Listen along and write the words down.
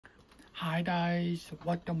Hi guys,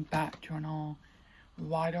 welcome back to channel.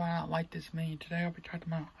 Why do I not like this meme? Today I'll be talking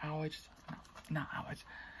about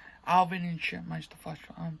Alvin and chipmunks, the first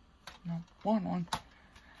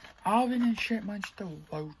Alvin and chipmunks, the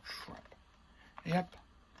road trip. Yep,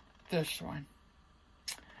 this one.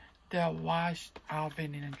 The last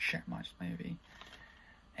Alvin and chipmunks movie.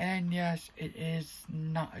 And yes, it is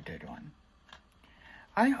not a good one.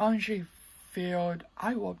 I honestly feel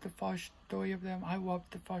I love the first three of them. I love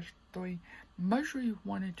the first three. Mostly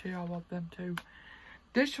 1 and 2, I love them too.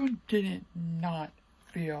 This one didn't not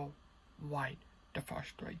feel like the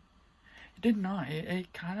first three. It did not.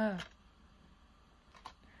 It kind of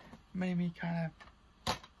made me kind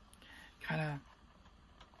of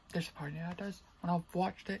disappointed. I does when I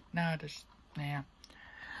watched it. Now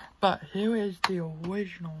But here is the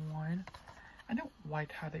original one. I don't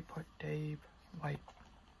like how they put Dave like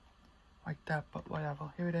that, but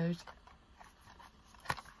whatever. Here it is.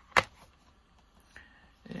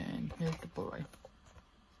 And here's the boy.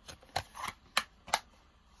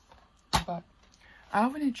 But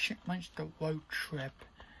Alvin and Chipmunks The Road Trip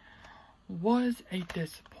was a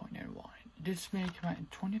disappointing one. This movie came out in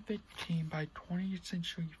 2015 by 20th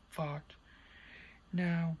Century Fox.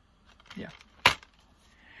 Now, yeah.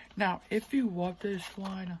 Now, if you love this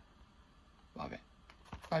one, love it.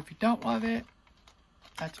 But if you don't love it,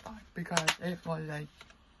 that's fine, because it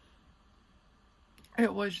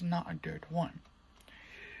was not a good one.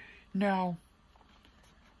 Now,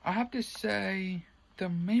 I have to say, the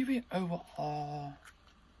movie overall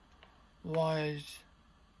was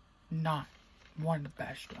not one of the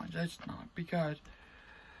best ones. It's not, because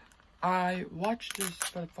I watched this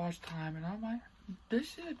for the first time and I'm like,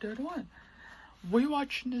 this is a good one. We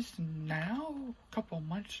watching this now, a couple of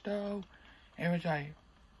months ago, it was like,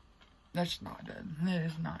 that's not good. It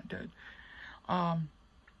is not good.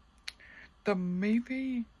 The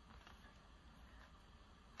movie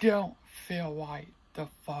don't feel like the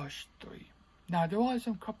first three. Now, there are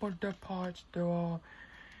some couple of good parts. There are,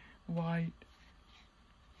 like,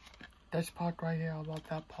 this part right here, I love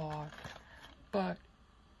that part. But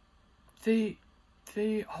the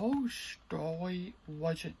whole story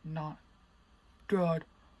wasn't not good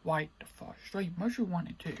like the first three. Mostly 1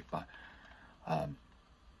 and 2, but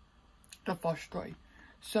the first three.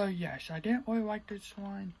 So yes, I didn't really like this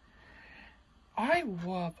one. I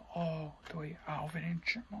love all three Alvin and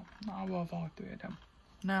Chipmunk. I love all three of them.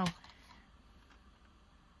 Now,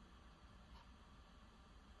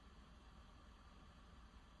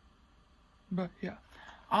 but yeah,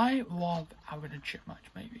 I love Alvin and Chipmunk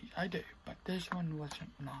movies. I do, but this one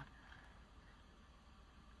wasn't not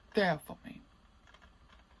there for me.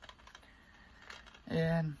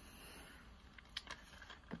 And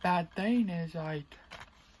the bad thing is, like,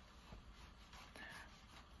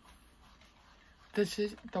 this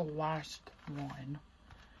is the last one.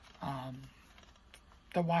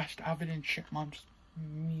 The last Alvin and Chipmunks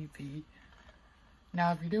movie.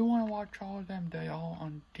 Now, if you do want to watch all of them, they're all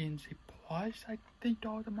on Disney Plus. I think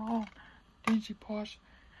all of them are on Disney Plus.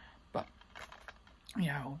 But, you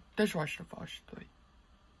know, this was the first three.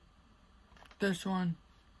 This one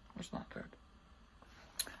was not good.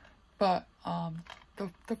 But,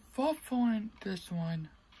 the fourth one, this one,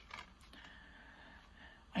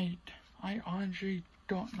 I honestly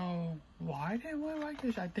don't know why they were like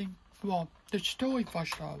this. I think, well, the story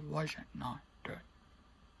first of all wasn't not good.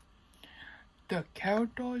 The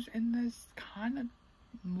characters in this kind of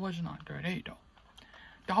was not good either.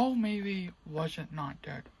 The whole movie wasn't not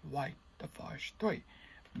good like the first three.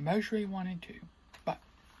 Mostly 1 and 2. But,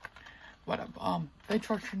 whatever. Thanks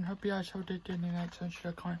for watching. Hope you guys have a good night.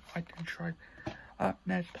 So, comment, like, and subscribe. Up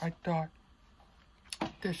next, I thought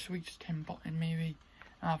this week's Tim Burton movie.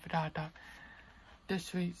 For that, I thought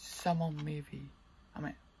this week's summer movie.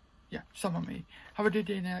 Summer movie. Have a good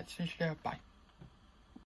day, night. Bye.